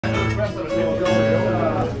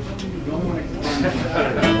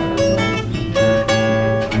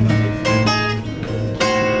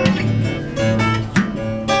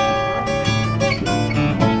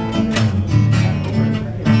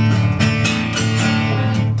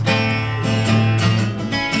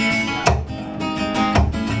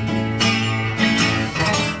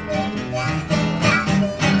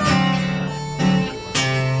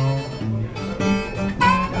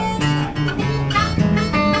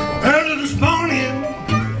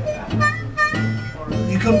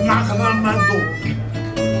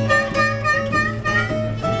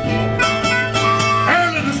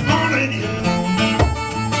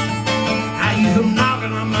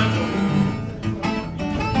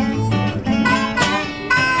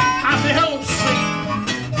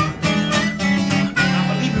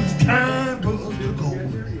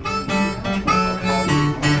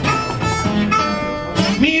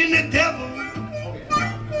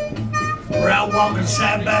We're out walking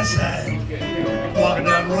side by side, walking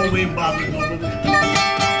down the road, we ain't bothering nobody.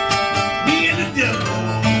 Me and the devil,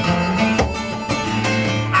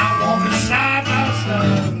 I'm walking side by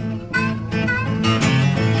side.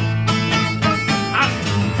 I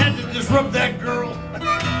had to disrupt that girl,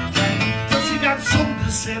 cause she got something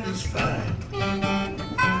to satisfy.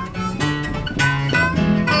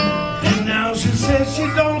 And now she says she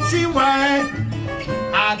don't see why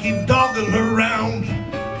I keep dogging her around.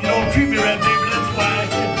 You don't treat me right, baby, that's why.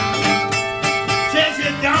 Says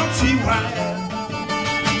you don't see why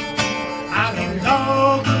I keep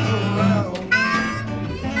dogging her around.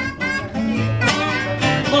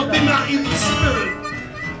 Must be my evil spirit,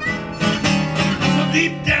 so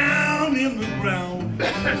deep down in the ground.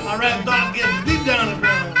 Alright, Doc, get deep down in the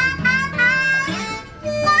ground.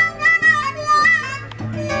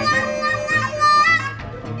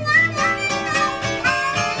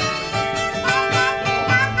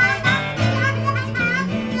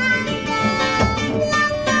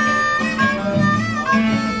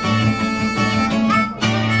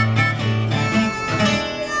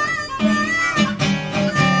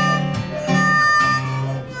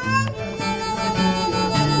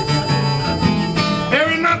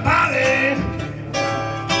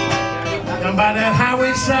 Down by that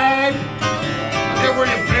highway side, there where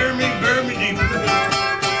you bury me deep.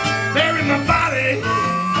 Bury my body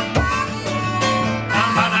down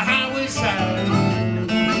by the highway side.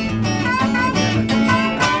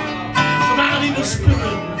 So my evil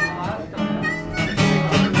spirit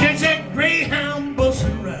catch that Greyhound bus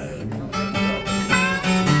and ride.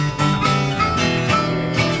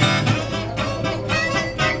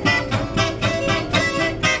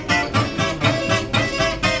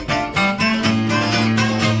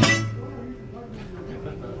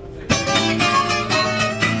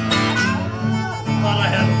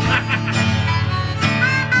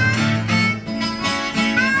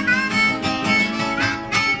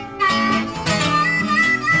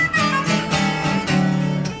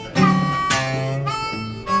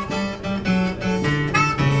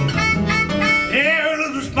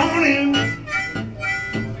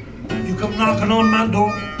 Come knocking on my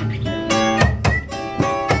door.